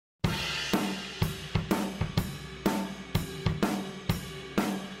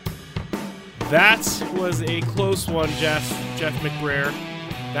That was a close one, Jeff McBrayer.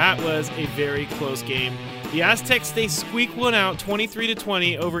 That was a very close game. The Aztecs, they squeak one out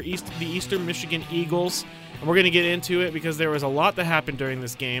 23-20 over the Eastern Michigan Eagles. And we're going to get into it because there was a lot that happened during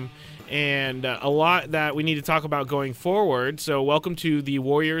this game and a lot that we need to talk about going forward. So welcome to the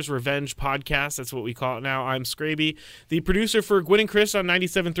Warriors Revenge podcast. That's what we call it now. I'm Scraby, the producer for Gwyn and Chris on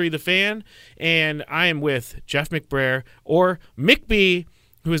 97.3 The Fan, and I am with Jeff McBrayer, or Mick B,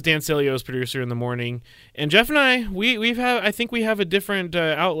 who is Dan Cilio's producer in the morning. And Jeff and I think we have a different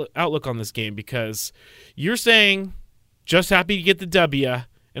outlook on this game, because you're saying just happy to get the W,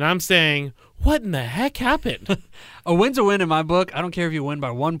 and I'm saying, what in the heck happened? A win's a win in my book. I don't care if you win by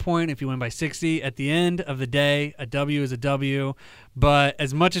 1 point, if you win by 60. At the end of the day, a W is a W. But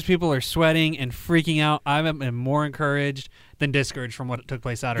as much as people are sweating and freaking out, I am more encouraged than discouraged from what took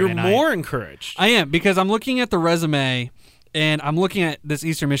place Saturday night. You're more encouraged. I am, because I'm looking at the resume, and I'm looking at this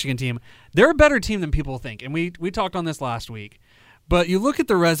Eastern Michigan team. They're a better team than people think, and we talked on this last week. But you look at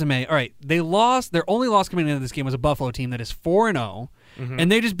the resume. All right, they lost. Their only loss coming into this game was a Buffalo team that is 4-0,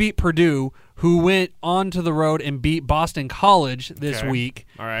 and they just beat Purdue, who went on to the road and beat Boston College this week,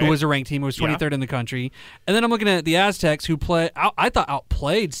 who was a ranked team, who was 23rd in the country. And then I'm looking at the Aztecs, who I thought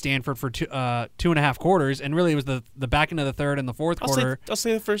outplayed Stanford for 2.5 quarters, and really it was the back end of the third and the fourth quarter. I'll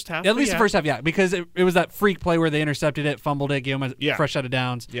say the first half. At least the first half, yeah, because it was that freak play where they intercepted it, fumbled it, gave them a fresh set of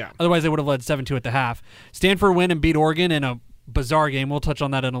downs. Yeah. Otherwise, they would have led 7-2 at the half. Stanford win and beat Oregon in a bizarre game. We'll touch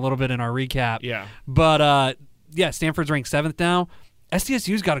on that in a little bit in our recap. Yeah. But, Stanford's ranked 7th now.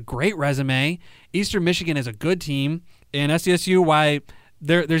 SDSU's got a great resume. Eastern Michigan is a good team. And SDSU, why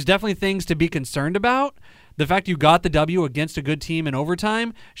there's definitely things to be concerned about. The fact you got the W against a good team in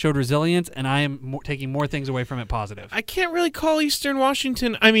overtime showed resilience, and I am taking more things away from it positive. I can't really call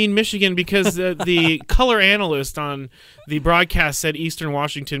Michigan, because the color analyst on the broadcast said Eastern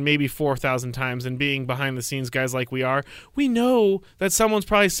Washington maybe 4,000 times, and being behind the scenes guys like we are, we know that someone's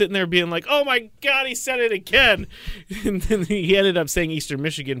probably sitting there being like, oh my God, he said it again. And then he ended up saying Eastern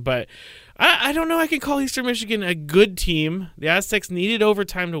Michigan, but I don't know. I can call Eastern Michigan a good team. The Aztecs needed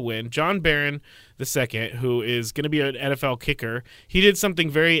overtime to win. John Barron II, who is going to be an NFL kicker, he did something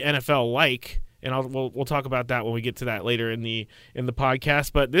very NFL-like, and we'll talk about that when we get to that later in the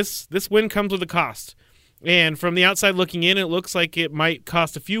podcast. But this win comes with a cost, and from the outside looking in, it looks like it might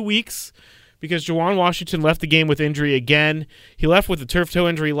cost a few weeks, because Juwan Washington left the game with injury again. He left with a turf toe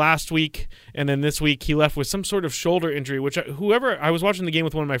injury last week, and then this week he left with some sort of shoulder injury, which I was watching the game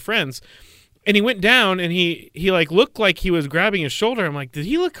with one of my friends, and he went down, and he looked like he was grabbing his shoulder. I'm like, did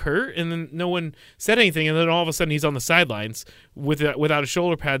he look hurt? And then no one said anything, and then all of a sudden he's on the sidelines without his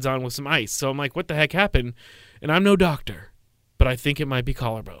shoulder pads on with some ice. So I'm like, what the heck happened? And I'm no doctor, but I think it might be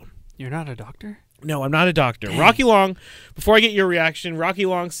collarbone. You're not a doctor? No, I'm not a doctor. Dang. Rocky Long, before I get your reaction, Rocky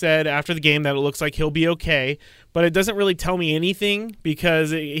Long said after the game that it looks like he'll be okay, but it doesn't really tell me anything,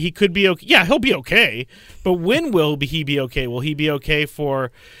 because he could be okay. Yeah, he'll be okay, but when will he be okay? Will he be okay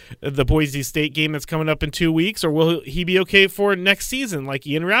for the Boise State game that's coming up in 2 weeks, or will he be okay for next season, like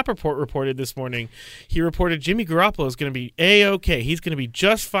Ian Rappaport reported this morning? He reported Jimmy Garoppolo is going to be A-okay. He's going to be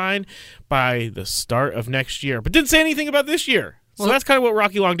just fine by the start of next year, but didn't say anything about this year. So that's kind of what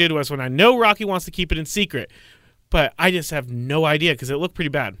Rocky Long did to us, when I know Rocky wants to keep it in secret, but I just have no idea, because it looked pretty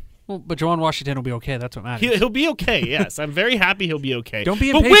bad. Well, but Juwan Washington will be okay. That's what matters. He'll be okay, yes. I'm very happy he'll be okay. Don't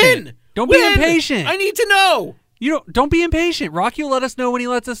be impatient. But Don't be impatient. I need to know. Don't be impatient. Rocky will let us know when he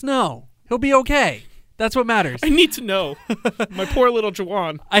lets us know. He'll be okay. That's what matters. I need to know. My poor little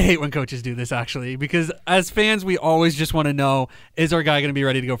Juwan. I hate when coaches do this, actually, because as fans, we always just want to know, is our guy going to be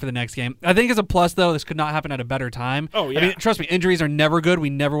ready to go for the next game? I think as a plus, though, this could not happen at a better time. Oh, yeah. I mean, trust me, injuries are never good. We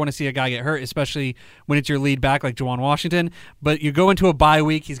never want to see a guy get hurt, especially when it's your lead back like Juwan Washington. But you go into a bye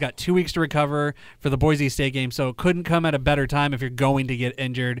week. He's got 2 weeks to recover for the Boise State game, so it couldn't come at a better time if you're going to get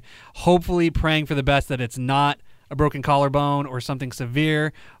injured. Hopefully praying for the best that it's not a broken collarbone or something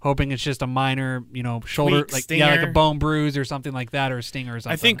severe, hoping it's just a minor, shoulder, like a bone bruise or something like that, or a stinger or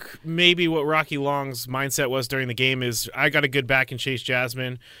something. I think maybe what Rocky Long's mindset was during the game is, I got a good back in Chase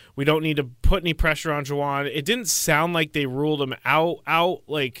Jasmine. We don't need to put any pressure on Juwan. It didn't sound like they ruled him out,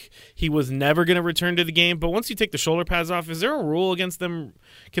 like he was never going to return to the game. But once you take the shoulder pads off, is there a rule against them?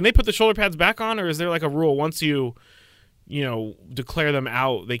 Can they put the shoulder pads back on, or is there like a rule once you declare them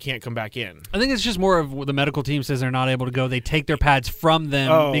out, they can't come back in? I think it's just more of what the medical team says they're not able to go. They take their pads from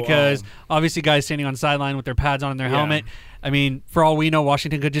them because obviously guys standing on the sideline with their pads on in their helmet, I mean, for all we know,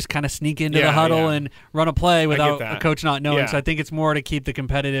 Washington could just kind of sneak into the huddle and run a play without a coach not knowing. So I think it's more to keep the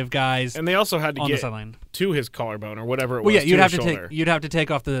competitive guys. And they also had to on get the sideline to his collarbone or whatever it was. Well, yeah, you'd have to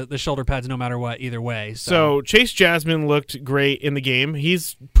take off the shoulder pads no matter what, either way. So Chase Jasmine looked great in the game.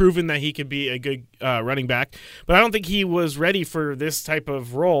 He's proven that he could be a good running back, but I don't think he was ready for this type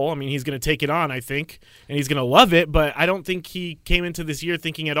of role. I mean, he's going to take it on, I think, and he's going to love it, but I don't think he came into this year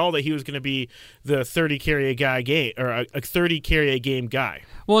thinking at all that he was going to be the 30 carry a game guy.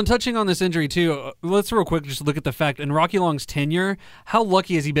 Well, and touching on this injury too, let's real quick just look at the fact in Rocky Long's tenure, how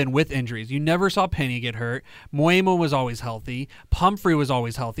lucky has he been with injuries? You never saw Penny get hurt. Moema was always healthy. Pumphrey was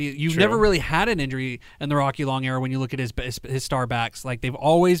always healthy. You've never really had an injury in the Rocky Long era when you look at his star backs. Like, they've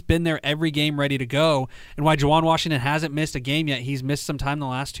always been there every game ready to go. And why Juwan Washington hasn't missed a game yet, he's missed some time in the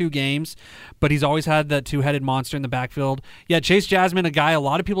last 2 games, but he's always had that two-headed monster in the backfield. Yeah, Chase Jasmine, a guy a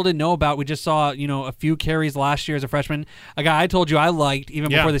lot of people didn't know about. We just saw, a few carries last year as a freshman. A guy I told you I liked even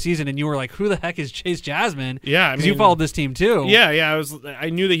before the season, and you were like, who the heck is Chase Jasmine? Yeah, because you followed this team too. Yeah, I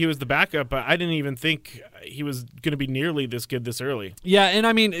knew that he was the backup, but I didn't even think he was going to be nearly this good this early. Yeah, and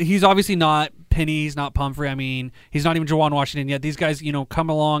I mean, he's obviously not Penny, he's not Pumphrey. I mean, he's not even Juwan Washington yet. These guys, come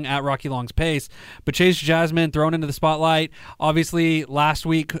along at Rocky Long's pace. But Chase Jasmine thrown into the spotlight. Obviously, last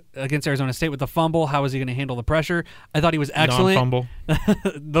week against Arizona State with the fumble, how was he going to handle the pressure? I thought he was excellent. Non-fumble.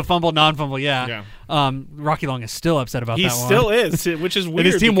 The fumble, non-fumble, yeah. Rocky Long is still upset about that one. He still is, which is weird.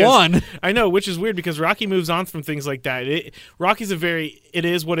 And his team won. I know, which is weird because Rocky moves on from things like that. Rocky's a very it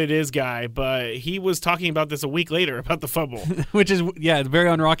is what it is guy, but he was talking about this a week later about the fumble. Which is, it's very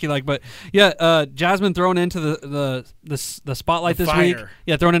un-Rocky-like. But, Jasmine thrown into the spotlight this week.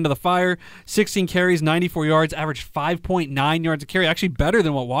 Yeah, thrown into the fire. 16 carries, 94 yards, averaged 5.9 yards a carry. Actually better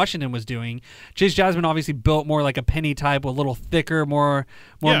than what Washington was doing. Chase Jasmine obviously built more like a Penny type, a little thicker, more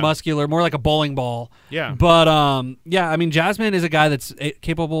muscular, more like a bowling ball. Yeah. But, I mean, Jasmine is a guy that's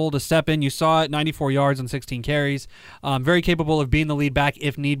capable to step in. You saw it, 94 yards on 16 carries. Very capable of being the lead back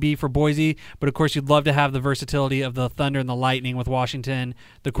if need be for Boise. But, of course, you'd love to have the versatility of the Thunder and the Lightning with Washington,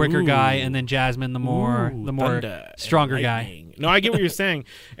 the quicker guy, and then Jasmine, the more stronger guy. No, I get what you're saying.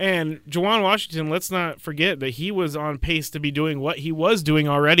 And Juwan Washington, let's not forget that he was on pace to be doing what he was doing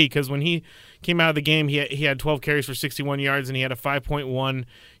already, because when he came out of the game, he had 12 carries for 61 yards, and he had a 5.1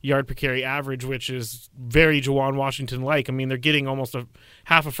 yard per carry average, which is very Juwan Washington-like. I mean, they're getting almost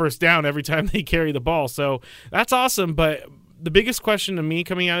half a first down every time they carry the ball. So that's awesome, but the biggest question to me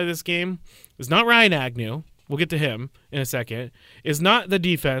coming out of this game is not Ryan Agnew. We'll get to him in a second. It's not the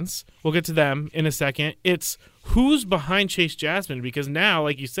defense. We'll get to them in a second. It's who's behind Chase Jasmine, because now,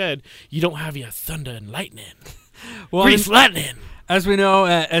 like you said, you don't have your Thunder and Lightning. Grease Lightning. As we know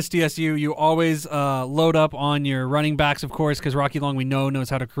at SDSU, you always load up on your running backs, of course, because Rocky Long, we knows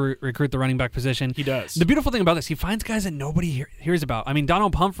how to recruit the running back position. He does. The beautiful thing about this, he finds guys that nobody hears about. I mean,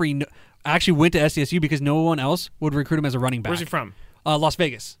 Donald Pumphrey actually went to SDSU because no one else would recruit him as a running back. Where's he from? Las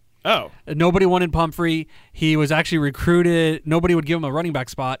Vegas. Oh. Nobody wanted Pumphrey. He was actually recruited. Nobody would give him a running back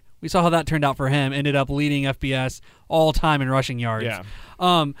spot. We saw how that turned out for him. Ended up leading FBS all time in rushing yards. Yeah.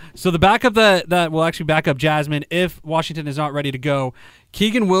 So the backup that will actually back up Jasmine if Washington is not ready to go,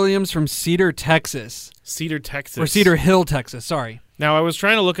 Keegan Williams from Cedar, Texas. Or Cedar Hill, Texas. Sorry. Now, I was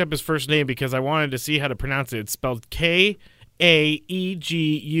trying to look up his first name because I wanted to see how to pronounce it. It's spelled Kaegun,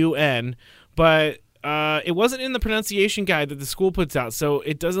 but it wasn't in the pronunciation guide that the school puts out, so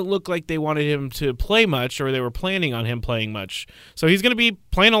it doesn't look like they wanted him to play much, or they were planning on him playing much. So he's going to be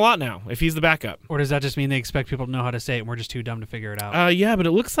playing a lot now if he's the backup. Or does that just mean they expect people to know how to say it and we're just too dumb to figure it out? Yeah, but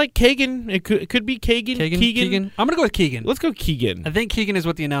it looks like Keegan. It could be Keegan. Keegan? I'm going to go with Keegan. Let's go Keegan. I think Keegan is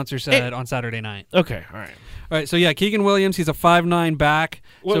what the announcer said on Saturday night. Okay, all right. All right, so yeah, Keegan Williams, he's a 5'9" back.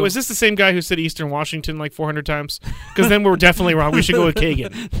 Well, was this the same guy who said Eastern Washington like 400 times? Because then we're definitely wrong. We should go with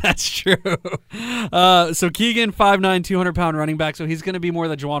Keegan. That's true. So Keegan, 5'9", 200-pound running back. So he's going to be more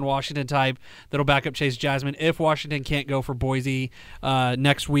the Juwan Washington type that'll back up Chase Jasmine if Washington can't go for Boise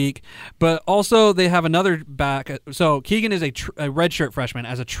next week. But also they have another back. So Keegan is a redshirt freshman.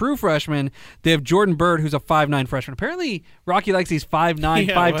 As a true freshman, they have Jordan Bird, who's a 5'9" freshman. Apparently, Rocky likes these 5'9",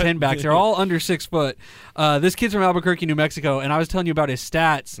 5'10" backs. They're all under 6 foot. This kid's from Albuquerque, New Mexico, and I was telling you about his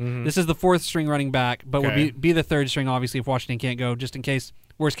stats. Mm-hmm. This is the 4th string running back, but would be the 3rd string, obviously, if Washington can't go, just in case,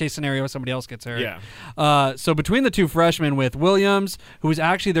 worst case scenario, somebody else gets hurt. Yeah. So between the two freshmen with Williams, who was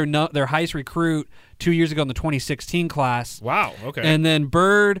actually their highest recruit 2 years ago in the 2016 class. Wow, okay. And then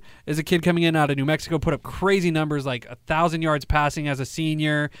Bird is a kid coming in out of New Mexico, put up crazy numbers like 1,000 yards passing as a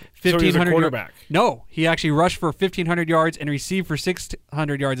senior, 1,500 so he was a quarterback. No, he actually rushed for 1,500 yards and received for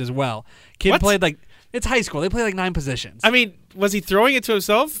 600 yards as well. Kid played like It's high school. They play like 9 positions. I mean, was he throwing it to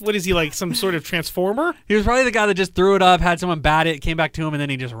himself? What is he, like some sort of transformer? He was probably the guy that just threw it up, had someone bat it, came back to him, and then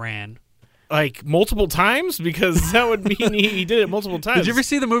he just ran. Like multiple times? Because that would mean he did it multiple times. Did you ever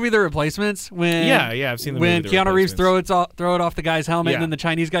see the movie The Replacements? When Yeah, I've seen the movie. When The Keanu Reeves Replacements. throw it off the guy's helmet, Yeah. and then the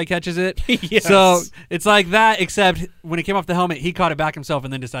Chinese guy catches it. Yes. So it's like that, except when it came off the helmet, he caught it back himself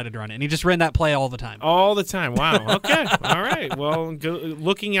and then decided to run it. And he just ran that play all the time. All the time. Wow. Okay. All right. Well,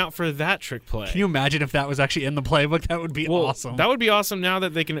 looking out for that trick play. Can you imagine if that was actually in the playbook? That would be awesome. That would be awesome now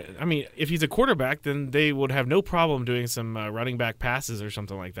that they can. I mean, if he's a quarterback, then they would have no problem doing some running back passes or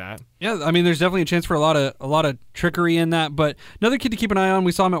something like that. Yeah, I mean, there's definitely a chance for a lot of trickery in that. But another kid to keep an eye on,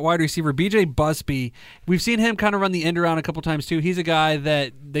 we saw him at wide receiver, B.J. Busby. We've seen him kind of run the end around a couple times too. He's a guy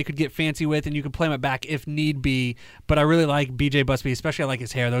that they could get fancy with, and you could play him at back if need be. But I really like B.J. Busby, especially I like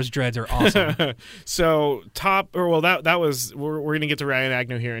his hair. Those dreads are awesome. So that was we're gonna get to Ryan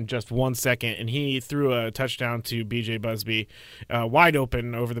Agnew here in just 1 second, and he threw a touchdown to B.J. Busby, wide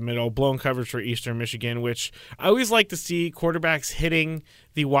open over the middle, blown coverage for Eastern Michigan, which I always like to see quarterbacks hitting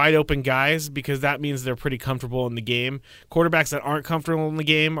the wide open guys because that means they're pretty comfortable in the game. Quarterbacks that aren't comfortable in the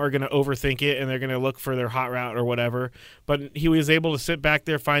game are going to overthink it and they're going to look for their hot route or whatever. But he was able to sit back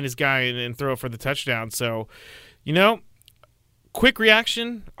there, find his guy, and throw it for the touchdown. So, quick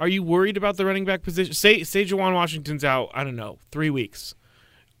reaction. Are you worried about the running back position? Say Juwan Washington's out, I don't know, 3 weeks.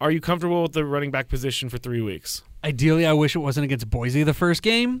 Are you comfortable with the running back position for 3 weeks? Ideally, I wish it wasn't against Boise the first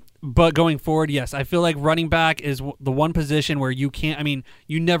game, but going forward, yes. I feel like running back is the one position where you can't,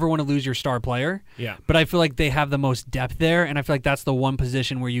 you never want to lose your star player. Yeah. But I feel like they have the most depth there, and I feel like that's the one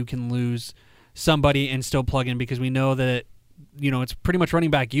position where you can lose somebody and still plug in because we know that, it's pretty much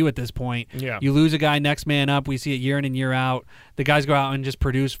running back you at this point. Yeah. You lose a guy, next man up. We see it year in and year out. The guys go out and just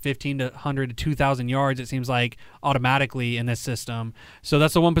produce 1,500 to 2,000 yards, it seems like, automatically in this system. So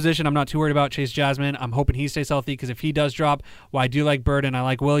that's the one position I'm not too worried about. Chase Jasmine, I'm hoping he stays healthy because if he does drop, I do like Bird and I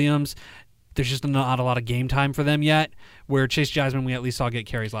like Williams, there's just not a lot of game time for them yet, where Chase Jasmine we at least saw get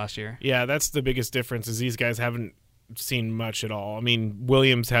carries last year. Yeah, that's the biggest difference is these guys haven't seen much at all. I mean,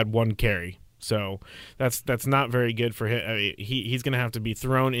 Williams had 1 carry. So that's not very good for him. I mean, he's going to have to be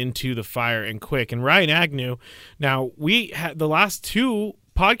thrown into the fire and quick. And Ryan Agnew, now we had the last 2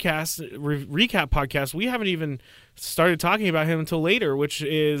 podcasts, recap podcasts, we haven't even started talking about him until later, which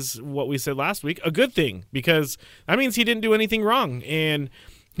is what we said last week. A good thing because that means he didn't do anything wrong. And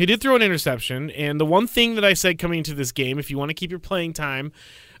he did throw an interception. And the one thing that I said coming into this game, if you want to keep your playing time,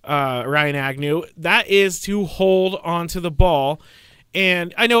 Ryan Agnew, that is to hold onto the ball.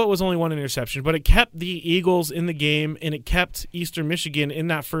 And I know it was only 1 interception, but it kept the Eagles in the game, and it kept Eastern Michigan in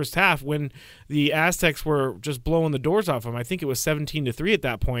that first half when the Aztecs were just blowing the doors off them. I think it was 17-3 at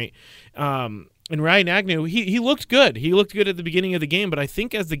that point. And Ryan Agnew, he looked good. He looked good at the beginning of the game, but I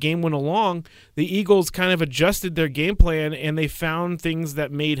think as the game went along, the Eagles kind of adjusted their game plan, and they found things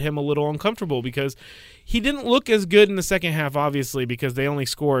that made him a little uncomfortable because he didn't look as good in the second half, obviously, because they only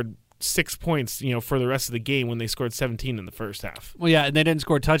scored 6 points, for the rest of the game when they scored 17 in the first half. Well, yeah, and they didn't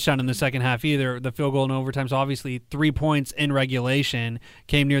score a touchdown in the second half either. The field goal in overtime, so obviously 3 points in regulation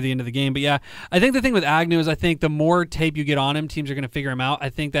came near the end of the game. But yeah, I think the thing with Agnew is I think the more tape you get on him, teams are going to figure him out.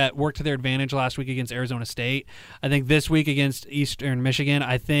 I think that worked to their advantage last week against Arizona State. I think this week against Eastern Michigan,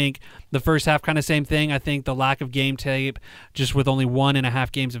 I think the first half kind of same thing. I think the lack of game tape, just with only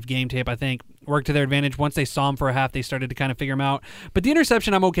 1.5 games of game tape, I think worked to their advantage. Once they saw him for a half, they started to kind of figure him out. But the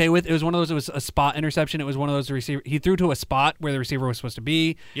interception I'm okay with. It was one of those, it was a spot interception. It was one of those he threw to a spot where the receiver was supposed to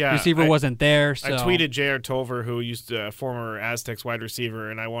be. Yeah, the receiver wasn't there. So. I tweeted J.R. Tolver, who used to former Aztecs wide receiver,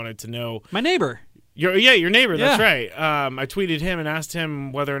 and I wanted to know. My neighbor. Your neighbor, that's right. I tweeted him and asked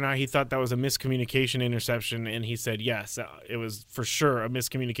him whether or not he thought that was a miscommunication interception, and he said yes. It was for sure a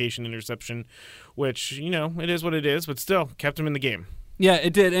miscommunication interception, which, it is what it is, but still kept him in the game. Yeah,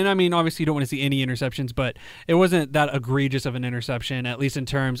 it did. And, obviously you don't want to see any interceptions, but it wasn't that egregious of an interception, at least in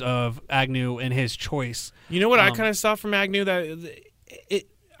terms of Agnew and his choice. You know what I kind of saw from Agnew?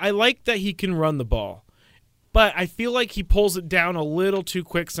 I like that he can run the ball, but I feel like he pulls it down a little too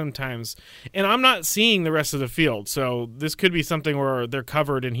quick sometimes. And I'm not seeing the rest of the field, so this could be something where they're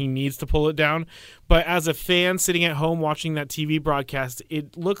covered and he needs to pull it down. But as a fan sitting at home watching that TV broadcast,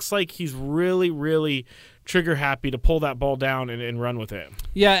 it looks like he's really, really trigger happy to pull that ball down and run with it.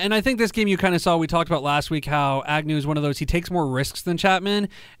 Yeah, and I think this game you kind of saw, we talked about last week how Agnew is one of those, he takes more risks than Chapman,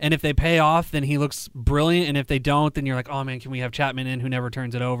 and if they pay off, then he looks brilliant, and if they don't, then you're like, oh man, can we have Chapman in who never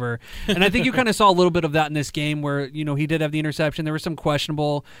turns it over? And I think you kind of saw a little bit of that in this game where, he did have the interception. There were some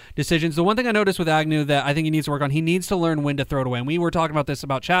questionable decisions. The one thing I noticed with Agnew that I think he needs to work on, he needs to learn when to throw it away. And we were talking about this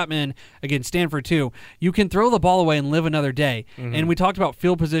about Chapman against Stanford too. You can throw the ball away and live another day. Mm-hmm. And we talked about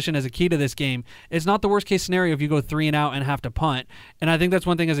field position as a key to this game. It's not the worst case scenario if you go 3 and out and have to punt. And I think that's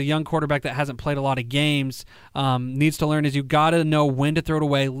one thing as a young quarterback that hasn't played a lot of games needs to learn is you got to know when to throw it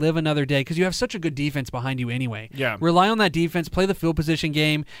away, live another day, because you have such a good defense behind you anyway. Yeah. Rely on that defense, play the field position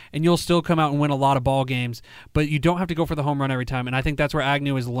game, and you'll still come out and win a lot of ball games. But you don't have to go for the home run every time. And I think that's where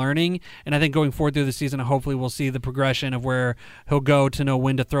Agnew is learning. And I think going forward through the season, hopefully we'll see the progression of where he'll go to know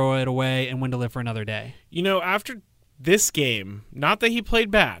when to throw it away and when to live for another day. After this game, not that he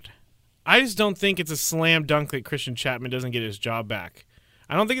played bad, I just don't think it's a slam dunk that Christian Chapman doesn't get his job back.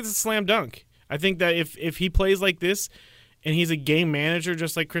 I don't think it's a slam dunk. I think that if he plays like this and he's a game manager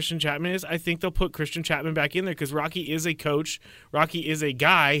just like Christian Chapman is, I think they'll put Christian Chapman back in there because Rocky is a coach. Rocky is a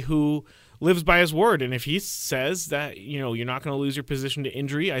guy who lives by his word. And if he says that, you're not going to lose your position to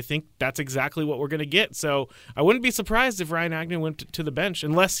injury, I think that's exactly what we're going to get. So I wouldn't be surprised if Ryan Agnew went to the bench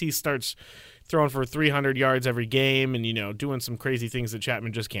unless he starts throwing for 300 yards every game and, doing some crazy things that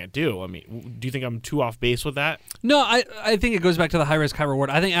Chapman just can't do. I mean, do you think I'm too off base with that? No, I think it goes back to the high risk, high reward.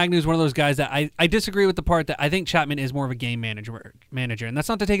 I think Agnew is one of those guys that I disagree with the part that I think Chapman is more of a game manager. And that's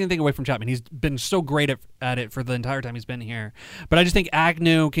not to take anything away from Chapman. He's been so great at it for the entire time he's been here. But I just think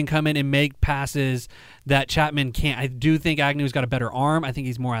Agnew can come in and make passes that Chapman can't. I do think Agnew's got a better arm. I think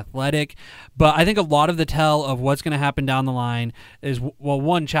he's more athletic. But I think a lot of the tell of what's going to happen down the line is, well,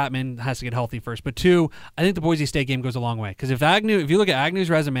 one, Chapman has to get healthy first. But two, I think the Boise State game goes a long way. Because if you look at Agnew's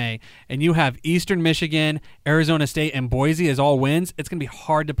resume and you have Eastern Michigan, Arizona State, and Boise as all wins, it's going to be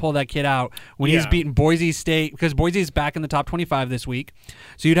hard to pull that kid out when he's beaten Boise State, because Boise's back in the top 25 this week.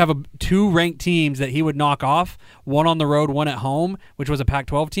 So you'd have 2 ranked teams that he would knock off, one on the road, one at home, which was a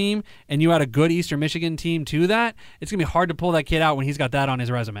Pac-12 team, and you had a good Eastern Michigan team to that. It's going to be hard to pull that kid out when he's got that on his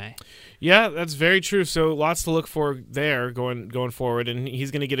resume. Yeah, that's very true. So lots to look for there going forward, and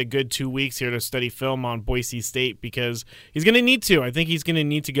he's going to get a good 2 weeks here to study film on Boise State because he's going to need to. I think he's going to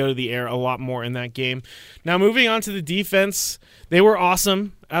need to go to the air a lot more in that game. Now, moving on to the defense, they were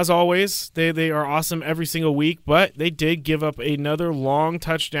awesome. As always, they are awesome every single week, but they did give up another long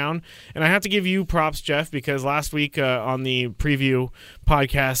touchdown. And I have to give you props, Jeff, because last week on the preview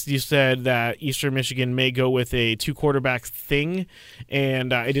podcast, you said that Eastern Michigan may go with a 2 quarterbacks thing,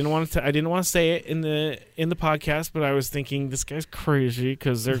 and I didn't want to say it in the podcast, but I was thinking this guy's crazy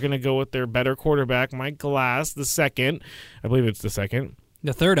because they're going to go with their better quarterback, Mike Glass, the second. I believe it's the second.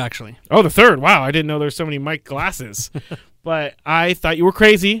 The third, actually. Oh, the third. Wow, I didn't know there's so many Mike Glasses. But I thought you were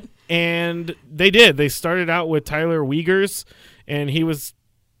crazy, and they did. They started out with Tyler Wiegers, and he was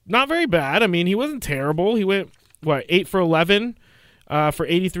not very bad. I mean, he wasn't terrible. He went, 8 for 11 for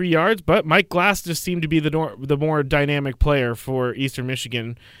 83 yards, but Mike Glass just seemed to be the more dynamic player for Eastern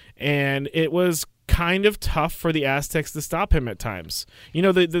Michigan, and it was kind of tough for the Aztecs to stop him at times.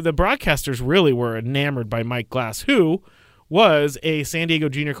 The broadcasters really were enamored by Mike Glass, who was a San Diego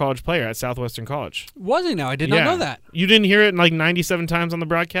Junior College player at Southwestern College. Was he now? I did not know that. You didn't hear it 97 times on the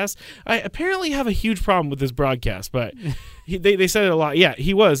broadcast? I apparently have a huge problem with this broadcast, but they said it a lot. Yeah,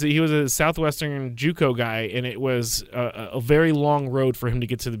 he was a Southwestern JUCO guy, and it was a very long road for him to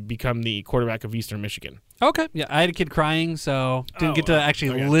get to become the quarterback of Eastern Michigan. Okay. Yeah, I had a kid crying, so didn't get to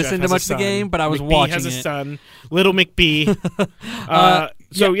actually listen to much of the game, but I was watching it. McBee has a son, little McBee.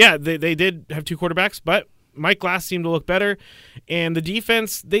 They did have 2 quarterbacks, but Mike Glass seemed to look better, and the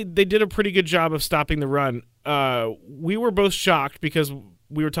defense, they did a pretty good job of stopping the run. We were both shocked because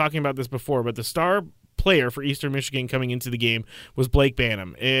we were talking about this before, but the star player for Eastern Michigan coming into the game was Blake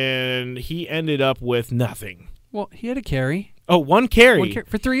Banham, and he ended up with nothing. Well, he had a carry. Oh, one carry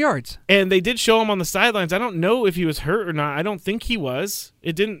for 3 yards. And they did show him on the sidelines. I don't know if he was hurt or not. I don't think he was.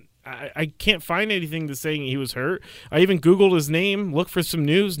 It didn't. I can't find anything to saying he was hurt. I even Googled his name, looked for some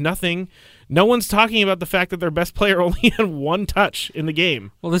news, nothing. No one's talking about the fact that their best player only had 1 touch in the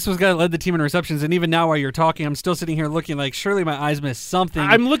game. Well, this was the guy that led the team in receptions, and even now while you're talking, I'm still sitting here looking like surely my eyes missed something.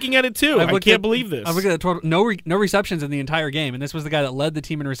 I'm looking at it too. I can't believe this. I'm looking at the total, no receptions in the entire game, and this was the guy that led the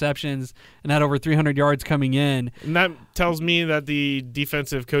team in receptions and had over 300 yards coming in. And that tells me that the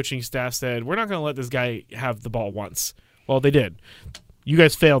defensive coaching staff said, we're not going to let this guy have the ball once. Well, they did. You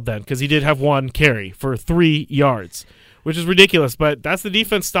guys failed then because he did have 1 carry for 3 yards, which is ridiculous, but that's the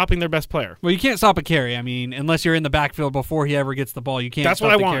defense stopping their best player. Well, you can't stop a carry. I mean, unless you're in the backfield before he ever gets the ball, you can't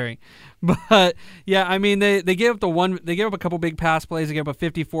stop the carry. But yeah, I mean they gave up a couple big pass plays. They gave up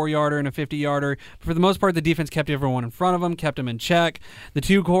a 54-yarder and a 50-yarder. But for the most part, the defense kept everyone in front of them, kept them in check. The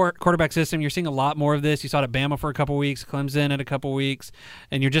two quarterback system, you're seeing a lot more of this. You saw it at Bama for a couple weeks, Clemson at a couple weeks,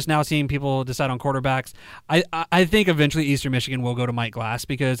 and you're just now seeing people decide on quarterbacks. I think eventually Eastern Michigan will go to Mike Glass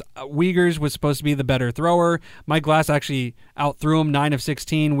because Wiegers was supposed to be the better thrower. Mike Glass actually outthrew him 9 of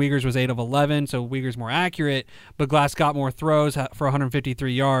 16. Wiegers was 8 of 11, so Wiegers more accurate, but Glass got more throws for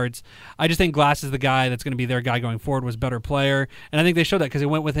 153 yards. I just think Glass is the guy that's going to be their guy going forward, was better player. And I think they showed that because they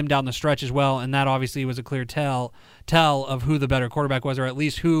went with him down the stretch as well, and that obviously was a clear tell of who the better quarterback was, or at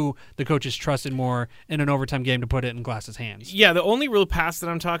least who the coaches trusted more in an overtime game to put it in Glass's hands. Yeah, the only real pass that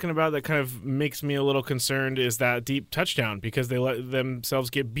I'm talking about that kind of makes me a little concerned is that deep touchdown because they let themselves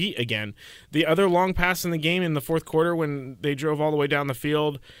get beat again. The other long pass in the game in the fourth quarter when they drove all the way down the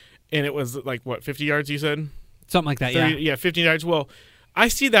field, and it was like, 50 yards you said? Something like that, 30, yeah, 50 yards. Well, I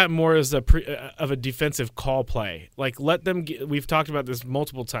see that more as a defensive call play. Like, let them get, we've talked about this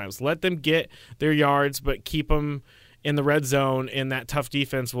multiple times. Let them get their yards, but keep them in the red zone, and that tough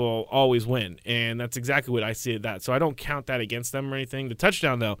defense will always win. And that's exactly what I see at that. So I don't count that against them or anything. The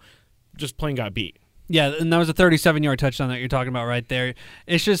touchdown, though, just plain got beat. Yeah, and that was a 37-yard touchdown that you're talking about right there.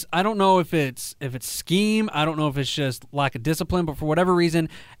 It's just, I don't know if it's scheme. I don't know if it's just lack of discipline. But for whatever reason,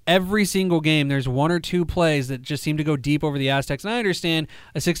 every single game, there's one or two plays that just seem to go deep over the Aztecs. And I understand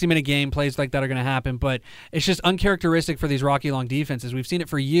a 60-minute game, plays like that are going to happen. But it's just uncharacteristic for these Rocky Long defenses. We've seen it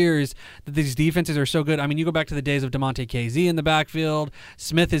for years that these defenses are so good. I mean, you go back to the days of DeMonte KZ in the backfield.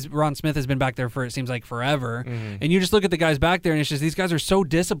 Ron Smith has been back there for, it seems like, forever. Mm-hmm. And you just look at the guys back there, and it's just these guys are so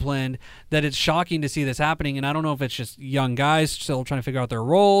disciplined that it's shocking to see this happening. And I don't know if it's just young guys still trying to figure out their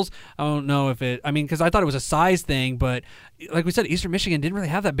roles. I don't know if because I thought it was a size thing, but like we said, Eastern Michigan didn't really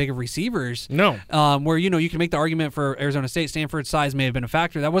have that big of receivers. No. Where, you can make the argument for Arizona State, Stanford's size may have been a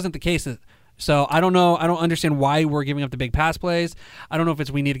factor. That wasn't the case. So I don't know. I don't understand why we're giving up the big pass plays. I don't know if it's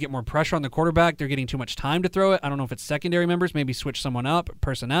we need to get more pressure on the quarterback. They're getting too much time to throw it. I don't know if it's secondary members, maybe switch someone up,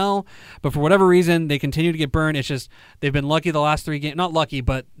 personnel. But for whatever reason, they continue to get burned. It's just they've been lucky the last 3 games. Not lucky,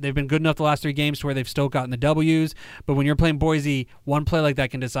 but they've been good enough the last 3 games to where they've still gotten the W's. But when you're playing Boise, one play like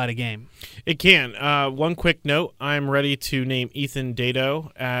that can decide a game. It can. One quick note, I'm ready to name Ethan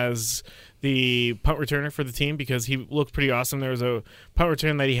Dado as the punt returner for the team because he looked pretty awesome. There was a punt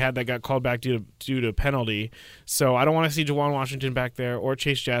return that he had that got called back due to penalty. So I don't want to see Juwan Washington back there or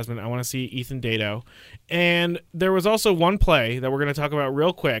Chase Jasmine. I want to see Ethan Dado. And there was also one play that we're going to talk about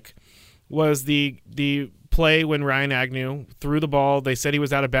real quick was the play when Ryan Agnew threw the ball. They said he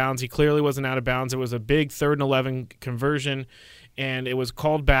was out of bounds. He clearly wasn't out of bounds. It was a big 3rd and 11 conversion. And it was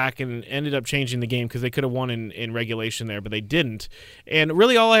called back and ended up changing the game because they could have won in regulation there, but they didn't. And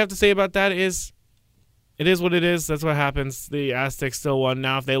really all I have to say about that is it is what it is. That's what happens. The Aztecs still won.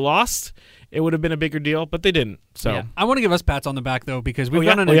 Now, if they lost, it would have been a bigger deal, but they didn't. So yeah. I want to give us pats on the back, though, because we've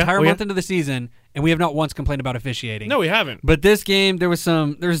gone an entire month into the season, and we have not once complained about officiating. No, we haven't. But this game, there's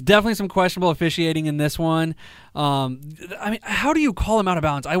definitely some questionable officiating in this one. I mean, how do you call him out of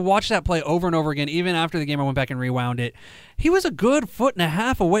bounds? I watched that play over and over again. Even after the game, I went back and rewound it. He was a good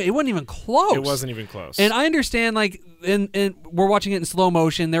 1.5 feet away. It wasn't even close. It wasn't even close. And I understand, like, we're watching it in slow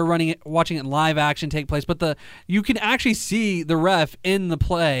motion. They're watching it in live action take place. But you can actually see the ref in the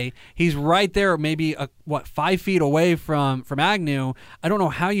play. He's right there, maybe 5 feet away from Agnew. I don't know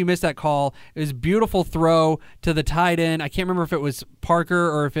how you missed that call. It was a beautiful throw to the tight end. I can't remember if it was Parker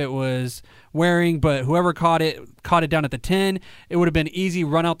or if it was Waring, but whoever caught it down at the 10. It would have been easy,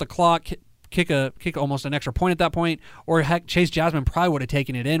 run out the clock, kick almost an extra point at that point, or heck, Chase Jasmine probably would have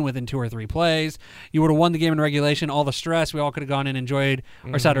taken it in within 2 or 3 plays. You would have won the game in regulation. All the stress, we all could have gone and enjoyed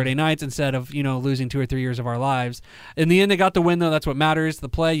our Saturday nights instead of losing 2 or 3 years of our lives. In the end, they got the win, though. That's what matters. The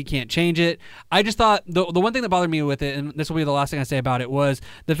play, you can't change it. I just thought the one thing that bothered me with it, and this will be the last thing I say about it, was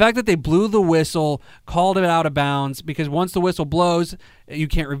the fact that they blew the whistle, called it out of bounds, because once the whistle blows, you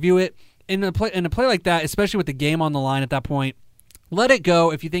can't review it. In a play like that, especially with the game on the line at that point, let it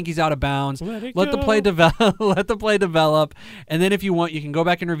go if you think he's out of bounds. Let the play develop. Let the play develop, and then if you want, you can go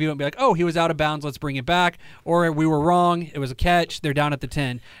back and review it and be like, "Oh, he was out of bounds. Let's bring it back." Or we were wrong. It was a catch. They're down at the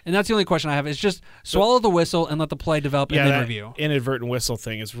 10, and that's the only question I have. Is just swallow the whistle and let the play develop, and then review. Inadvertent whistle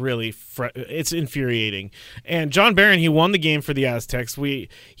thing is really it's infuriating. And John Barron, he won the game for the Aztecs.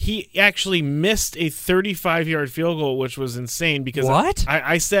 He actually missed a 35-yard field goal, which was insane because what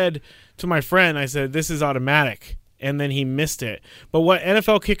I said to my friend, I said, "This is automatic." And then he missed it. But what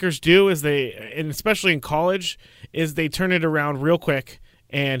NFL kickers do is and especially in college, is they turn it around real quick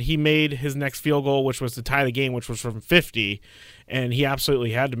and he made his next field goal, which was to tie the game, which was from 50, and he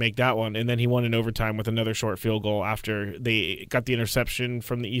absolutely had to make that one. And then he won in overtime with another short field goal after they got the interception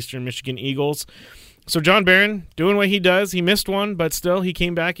from the Eastern Michigan Eagles. So John Barron doing what he does. He missed one, but still he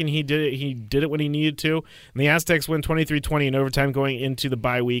came back and he did it. He did it when he needed to. And the Aztecs win 23-20 in overtime going into the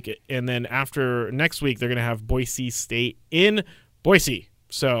bye week. And then after next week, they're going to have Boise State in Boise.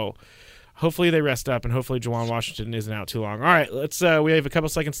 So hopefully they rest up, and hopefully Juwan Washington isn't out too long. All right, let's. We have a couple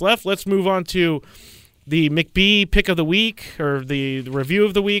seconds left. Let's move on to the McBee pick of the week, or the review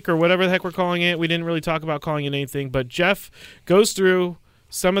of the week, or whatever the heck we're calling it. We didn't really talk about calling it anything, but Jeff goes through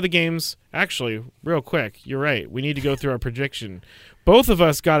some of the games. Actually, real quick, you're right. We need to go through our prediction. Both of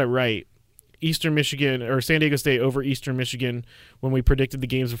us got it right. Eastern Michigan, or San Diego State over Eastern Michigan when we predicted the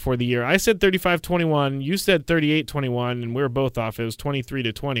games before the year. I said 35-21. You said 38-21, and we were both off. It was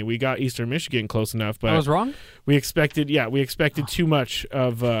 23-20. We got Eastern Michigan close enough, but I was wrong? We expected too much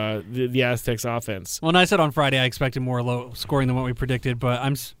of the Aztecs offense. Well, and I said on Friday I expected more low scoring than what we predicted,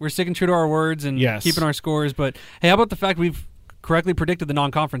 but we're sticking true to our words and keeping our scores. But hey, how about the fact we've correctly predicted the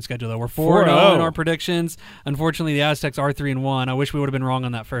non-conference schedule, though? We're 4-0 in our predictions. Unfortunately, the Aztecs are 3-1. I wish we would have been wrong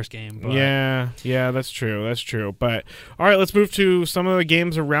on that first game. But. Yeah, that's true. But all right, let's move to some of the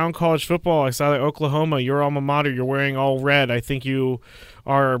games around college football. I saw that Oklahoma, your alma mater, you're wearing all red. I think you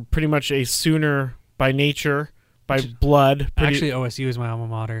are pretty much a Sooner by nature, by blood. Actually, OSU is my alma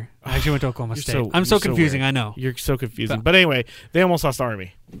mater. I actually went to Oklahoma State. I'm so confusing, weird. I know. You're so confusing. But anyway, they almost lost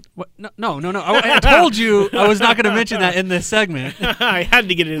Army. What? No. I told you I was not going to mention that in this segment. I had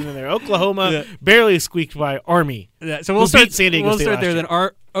to get it in there. Oklahoma barely squeaked by Army. Yeah, so we'll start San Diego State there. Year. Then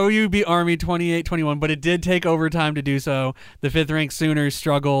OU beat Army 28-21, but it did take overtime to do so. The fifth-ranked Sooners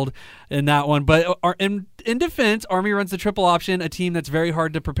struggled in that one. But in defense, Army runs the triple option, a team that's very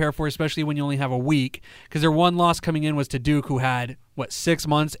hard to prepare for, especially when you only have a week, because their one loss coming in was to Duke, who had, 6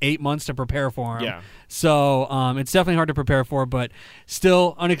 months, 8 months to prepare for them. Yeah. So it's definitely hard to prepare for, but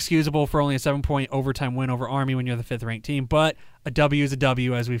still unexcusable for only a 7-point overtime win over Army when you're the fifth-ranked team. But a W is a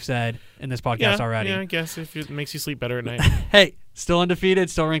W, as we've said in this podcast already. Yeah, I guess if it makes you sleep better at night. Hey, still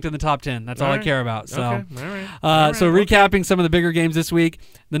undefeated, still ranked in the top 10. That's all I care about. So, okay. All right. So recapping some of the bigger games this week,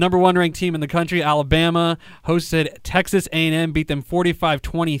 the number 1 ranked team in the country, Alabama, hosted Texas A&M, beat them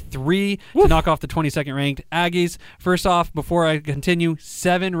 45-23 to knock off the 22nd ranked Aggies. First off, before I continue,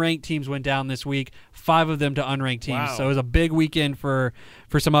 7 ranked teams went down this week, 5 of them to unranked teams. Wow. So it was a big weekend for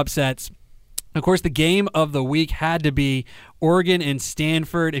some upsets. Of course, the game of the week had to be Oregon and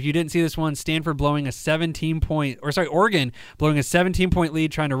Stanford. If you didn't see this one, Oregon blowing a 17-point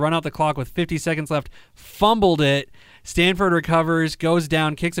lead, trying to run out the clock with 50 seconds left, fumbled it. Stanford recovers, goes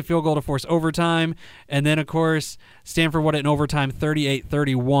down, kicks a field goal to force overtime, and then, of course, Stanford won it in overtime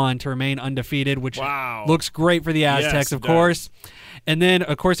 38-31 to remain undefeated, which looks great for the Aztecs, of course. And then,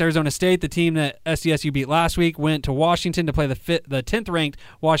 of course, Arizona State, the team that SDSU beat last week, went to Washington to play the 10th-ranked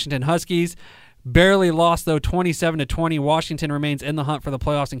Washington Huskies. Barely lost, though, 27-20. Washington remains in the hunt for the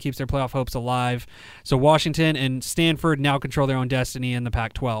playoffs and keeps their playoff hopes alive. So Washington and Stanford now control their own destiny in the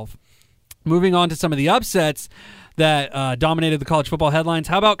Pac-12. Moving on to some of the upsets that dominated the college football headlines.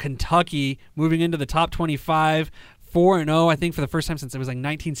 How about Kentucky moving into the top 25? 4-0, I think, for the first time since it was like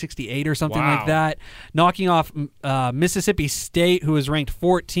 1968 or something like that. Knocking off Mississippi State, who was ranked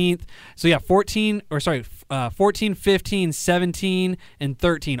 14th. So, 14, 15, 17, and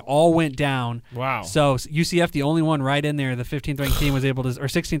 13 all went down. Wow. So, UCF, the only one right in there, the 15th ranked team was able to, or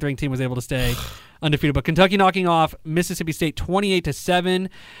 16th ranked team was able to stay undefeated. But Kentucky knocking off Mississippi State 28-7.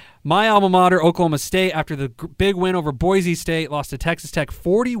 My alma mater, Oklahoma State, after the big win over Boise State, lost to Texas Tech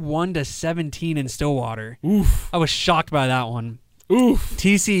 41-17 in Stillwater. Oof. I was shocked by that one. Oof.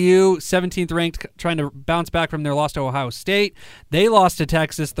 TCU, 17th ranked, trying to bounce back from their loss to Ohio State. They lost to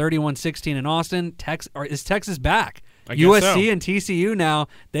Texas 31-16 in Austin. Is Texas back? USC and TCU now,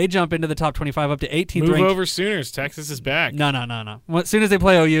 they jump into the top 25 up to 18th ranked. Move over Sooners. Texas is back. No. As soon as they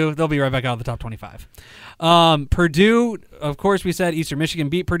play OU, they'll be right back out of the top 25. Purdue, of course, we said Eastern Michigan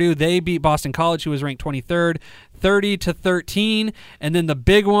beat Purdue. They beat Boston College, who was ranked 23rd, 30-13. And then the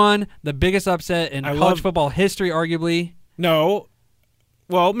big one, the biggest upset in college football history, arguably. No.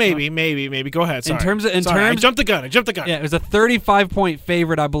 Well, maybe. Go ahead. Sorry. I jumped the gun. Yeah, it was a 35-point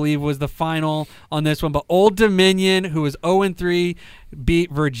favorite, I believe, was the final on this one. But Old Dominion, who was 0-3,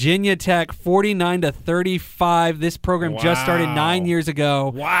 beat Virginia Tech 49-35. This program just started 9 years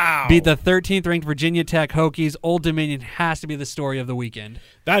ago. Wow. Beat the 13th ranked Virginia Tech Hokies. Old Dominion has to be the story of the weekend.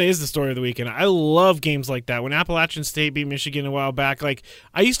 That is the story of the weekend. I love games like that. When Appalachian State beat Michigan a while back, like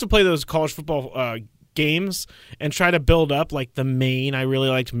I used to play those college football games and try to build up like the Maine. I really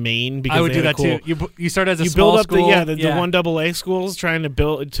liked Maine because I would they do had that cool, too. You start as a you small build up school. the 1AA schools trying to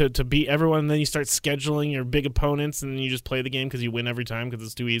build to beat everyone, and then you start scheduling your big opponents, and then you just play the game because you win every time because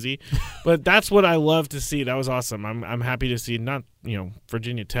it's too easy. But that's what I love to see. That was awesome. I'm happy to see not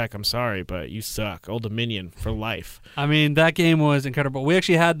Virginia Tech. I'm sorry, but you suck. Old Dominion for life. I mean, that game was incredible. We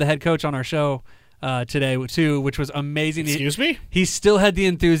actually had the head coach on our show today too, which was amazing. Excuse me? He still had the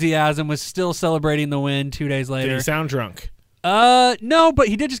enthusiasm, was still celebrating the win 2 days later. Did he sound drunk? No, but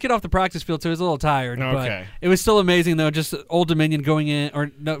he did just get off the practice field, so he was a little tired. Okay. But it was still amazing, though, just Old Dominion going in,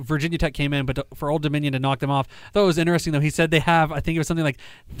 or no, Virginia Tech came in, but for Old Dominion to knock them off. I thought it was interesting, though. He said they have, I think it was something like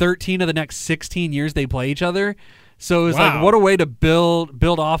 13 of the next 16 years they play each other. So it was like, what a way to build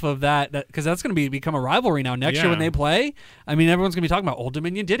off of that, because that's going to become a rivalry now. Next year when they play, I mean, everyone's going to be talking about Old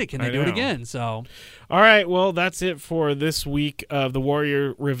Dominion did it. Can they do it again? So, all right, well, that's it for this week of the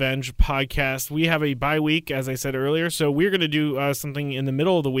Warrior Revenge podcast. We have a bye week, as I said earlier, so we're going to do something in the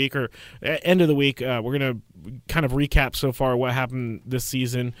middle of the week or end of the week. We're going to kind of recap so far what happened this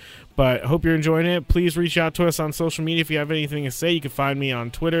season, but I hope you're enjoying it. Please reach out to us on social media if you have anything to say. You can find me on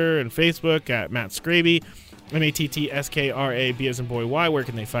Twitter and Facebook at Matt Scraby. MATTSKRAB as in boy Y. Where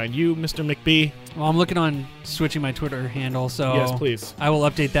can they find you, Mr. McBee? Well, I'm looking on switching my Twitter handle, so yes, please. I will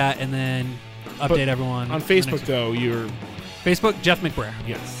update that and then update everyone. On Facebook, though, you're... Facebook, Jeff McBrayer.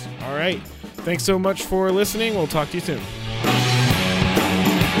 Yes. All right. Thanks so much for listening. We'll talk to you soon.